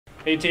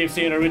Hey team,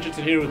 CNO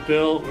Richardson here with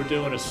Bill. We're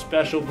doing a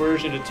special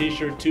version of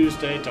T-Shirt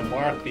Tuesday to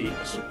mark the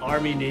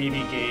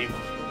Army-Navy game,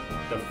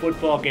 the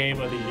football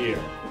game of the year.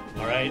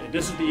 All right, and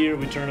this is the year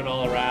we turn it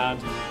all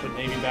around, put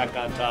Navy back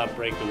on top,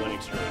 break the winning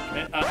streak.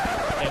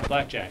 Hey,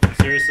 Blackjack,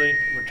 seriously,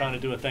 we're trying to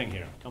do a thing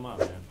here. Come on,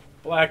 man.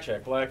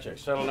 Blackjack,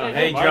 settle down.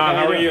 Hey, Hey, Mark, John,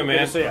 how how you are you, doing? man?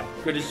 Good to see you.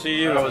 Good to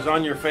see you. I was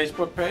on your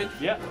Facebook page.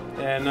 Yeah.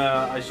 And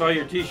I saw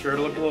your T-shirt.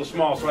 It looked a little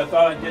small, so I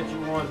thought I'd get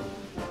you one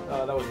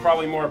that was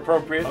probably more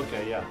appropriate.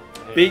 Okay, yeah.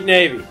 Hey. Beat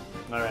Navy.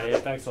 All right, yeah,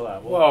 thanks a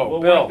lot. Whoa,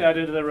 we'll Bill. work that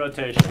into the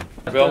rotation.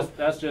 Bill.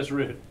 That's just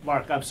rude.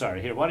 Mark, I'm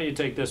sorry. Here, why don't you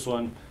take this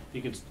one?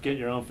 You can get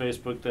your own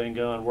Facebook thing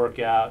going, work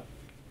out.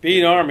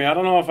 Beat Army. I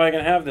don't know if I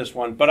can have this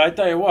one, but I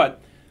tell you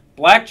what,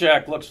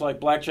 Blackjack looks like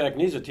Blackjack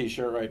needs a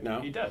T-shirt right now.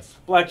 He does.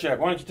 Blackjack,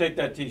 why don't you take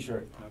that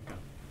T-shirt?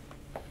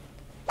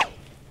 Okay.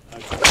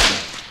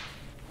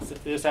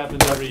 This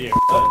happens every year.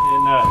 Okay, there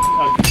we go.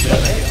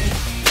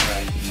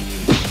 Right.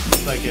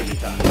 It's like every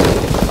time.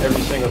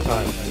 Every single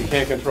time. You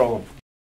can't control them.